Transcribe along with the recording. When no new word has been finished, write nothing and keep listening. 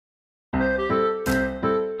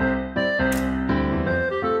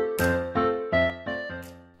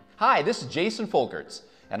Hi, this is Jason Folkerts,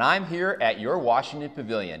 and I'm here at your Washington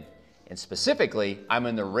Pavilion. And specifically, I'm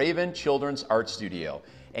in the Raven Children's Art Studio.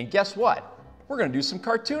 And guess what? We're going to do some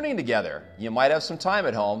cartooning together. You might have some time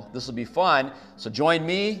at home. This will be fun. So join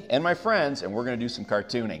me and my friends, and we're going to do some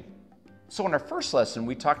cartooning. So in our first lesson,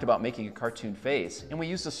 we talked about making a cartoon face, and we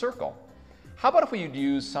used a circle. How about if we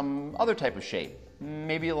use some other type of shape?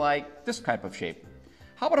 Maybe like this type of shape.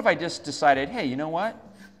 How about if I just decided, hey, you know what?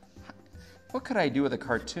 What could I do with a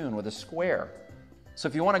cartoon with a square? So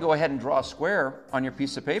if you want to go ahead and draw a square on your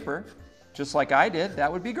piece of paper, just like I did,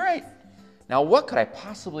 that would be great. Now, what could I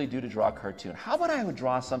possibly do to draw a cartoon? How about I would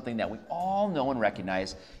draw something that we all know and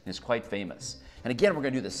recognize and is quite famous? And again, we're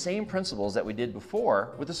going to do the same principles that we did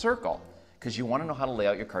before with the circle, because you want to know how to lay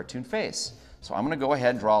out your cartoon face. So I'm going to go ahead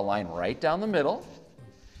and draw a line right down the middle,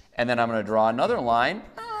 and then I'm going to draw another line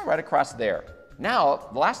right across there. Now,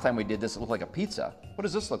 the last time we did this, it looked like a pizza. What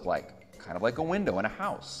does this look like? Kind of like a window in a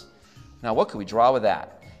house. Now, what could we draw with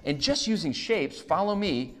that? And just using shapes, follow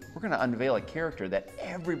me, we're going to unveil a character that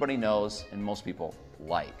everybody knows and most people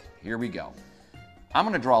like. Here we go. I'm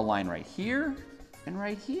going to draw a line right here and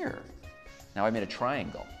right here. Now I made a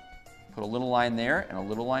triangle. Put a little line there and a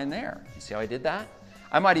little line there. You see how I did that?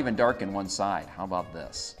 I might even darken one side. How about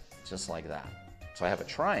this? Just like that. So I have a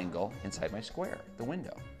triangle inside my square, the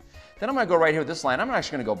window. Then I'm going to go right here with this line. I'm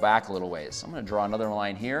actually going to go back a little ways. I'm going to draw another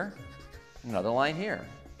line here, another line here.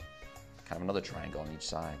 Kind of another triangle on each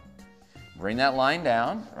side. Bring that line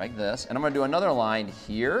down like this, and I'm going to do another line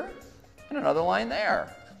here and another line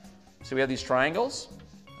there. So we have these triangles.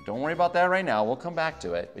 Don't worry about that right now. We'll come back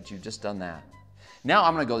to it, but you've just done that. Now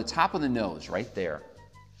I'm going to go to the top of the nose right there.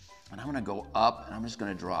 And I'm going to go up, and I'm just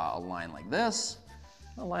going to draw a line like this,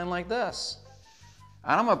 a line like this.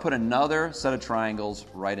 And I'm going to put another set of triangles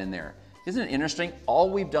right in there. Isn't it interesting? All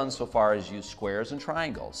we've done so far is use squares and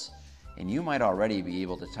triangles. And you might already be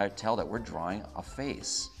able to tell that we're drawing a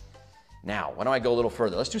face. Now, why don't I go a little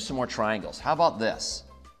further? Let's do some more triangles. How about this?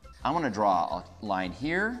 I'm going to draw a line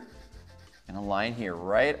here and a line here,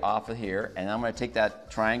 right off of here. And I'm going to take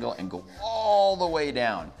that triangle and go all the way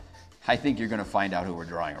down. I think you're going to find out who we're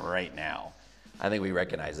drawing right now. I think we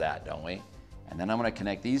recognize that, don't we? And then I'm going to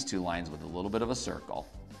connect these two lines with a little bit of a circle,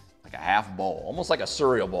 like a half bowl, almost like a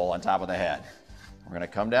cereal bowl on top of the head. We're going to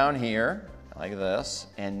come down here like this,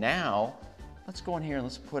 and now let's go in here and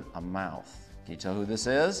let's put a mouth. Can you tell who this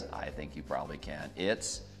is? I think you probably can.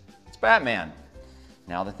 It's Batman.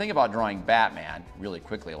 Now the thing about drawing Batman really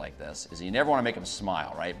quickly like this is you never want to make him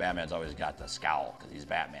smile, right? Batman's always got the scowl because he's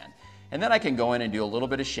Batman. And then I can go in and do a little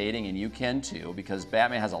bit of shading, and you can too, because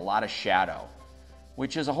Batman has a lot of shadow,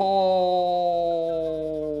 which is a whole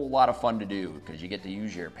lot of fun to do because you get to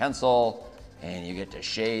use your pencil and you get to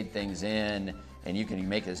shade things in, and you can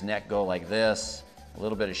make his neck go like this, a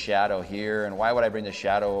little bit of shadow here. And why would I bring the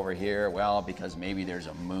shadow over here? Well, because maybe there's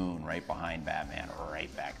a moon right behind Batman, right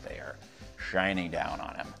back there, shining down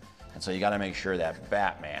on him. And so you gotta make sure that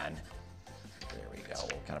Batman, there we go,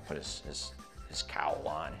 we'll kind of put his cowl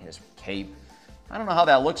on, his cape. I don't know how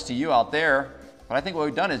that looks to you out there, but I think what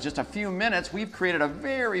we've done is just a few minutes, we've created a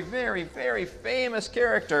very, very, very famous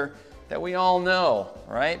character that we all know,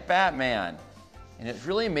 right? Batman. And it's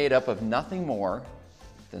really made up of nothing more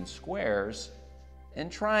than squares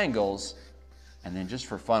and triangles. And then just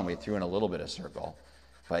for fun, we threw in a little bit of circle.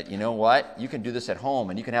 But you know what? You can do this at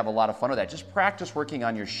home and you can have a lot of fun with that. Just practice working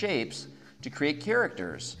on your shapes to create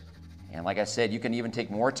characters. And like I said, you can even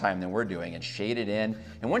take more time than we're doing and shade it in.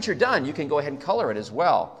 And once you're done, you can go ahead and color it as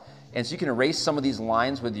well. And so you can erase some of these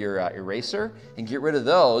lines with your eraser and get rid of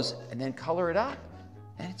those and then color it up.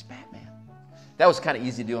 And it's Batman. That was kind of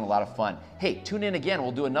easy to do and a lot of fun. Hey, tune in again.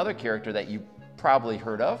 We'll do another character that you probably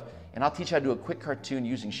heard of, and I'll teach you how to do a quick cartoon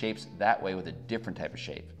using shapes that way with a different type of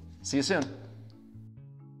shape. See you soon.